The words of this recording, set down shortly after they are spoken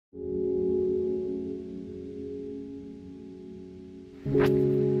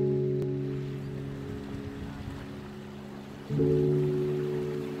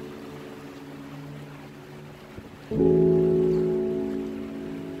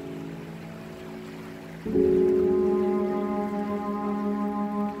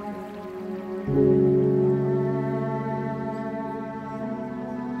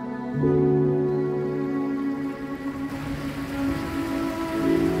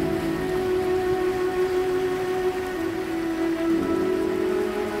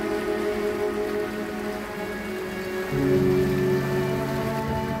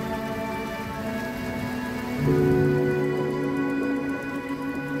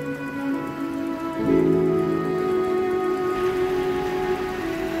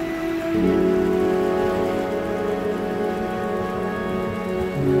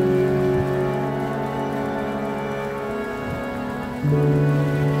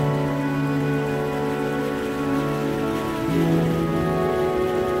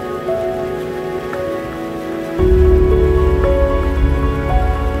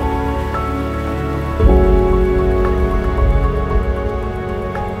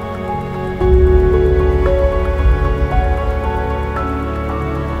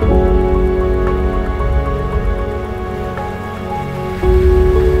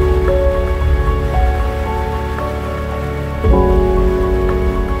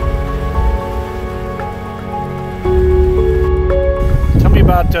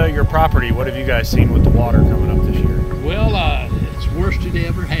About your property, what have you guys seen with the water coming up this year? Well, it's the worst it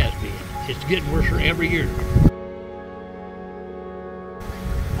ever has been. It's getting worse every year.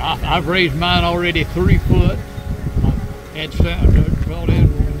 I've raised mine already 3 foot. I've had crawled in,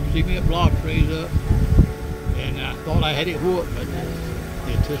 cement blocks raised up, and I thought I had it whooped, but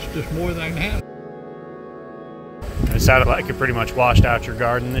it's just more than I can handle. It sounded like it pretty much washed out your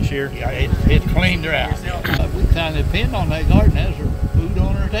garden this year. Yeah, it's cleaned her out. We kind of depend on that garden as her food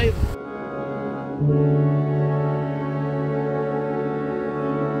on our table.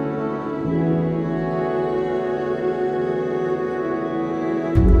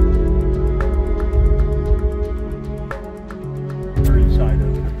 Inside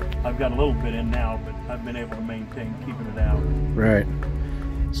of it. I've got a little bit in now, but I've been able to maintain keeping it out. Right.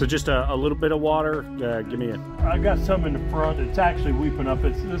 So just a little bit of water. Give me a. I've got some in the front. It's actually weeping up.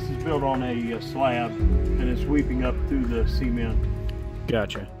 This is built on a slab, and it's weeping up through the cement.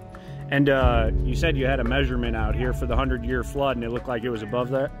 Gotcha. And you said you had a measurement out here for the 100-year flood, and it looked like it was above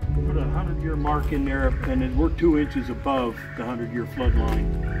that? Put a 100-year mark in there, and we're 2 inches above the 100-year flood line.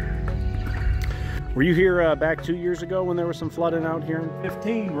 Were you here back 2 years ago when there was some flooding out here?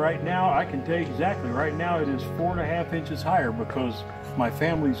 15 right now. I can tell you exactly. Right now it is 4.5 inches higher because my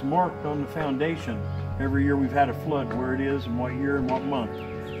family's marked on the foundation every year we've had a flood, where it is and what year and what month.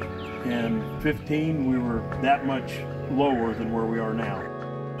 And 15, we were that much lower than where we are now.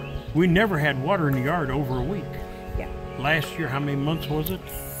 We never had water in the yard over a week. Yeah. Last year, how many months was it?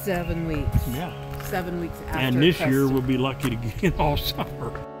 7 weeks. Yeah. 7 weeks after. And this year we'll be lucky to get all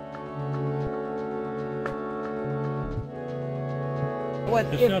summer.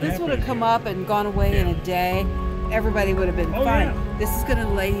 If this would have come up and gone away in a day, everybody would have been fine. Yeah. This is going to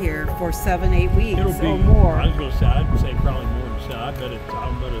lay here for 7, 8 weeks or be, more. I was going to say, I'd say probably more than so. I bet it's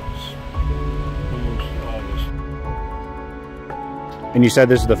almost August. And you said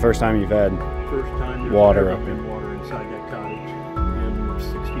this is the first time you've had First time water up up in water.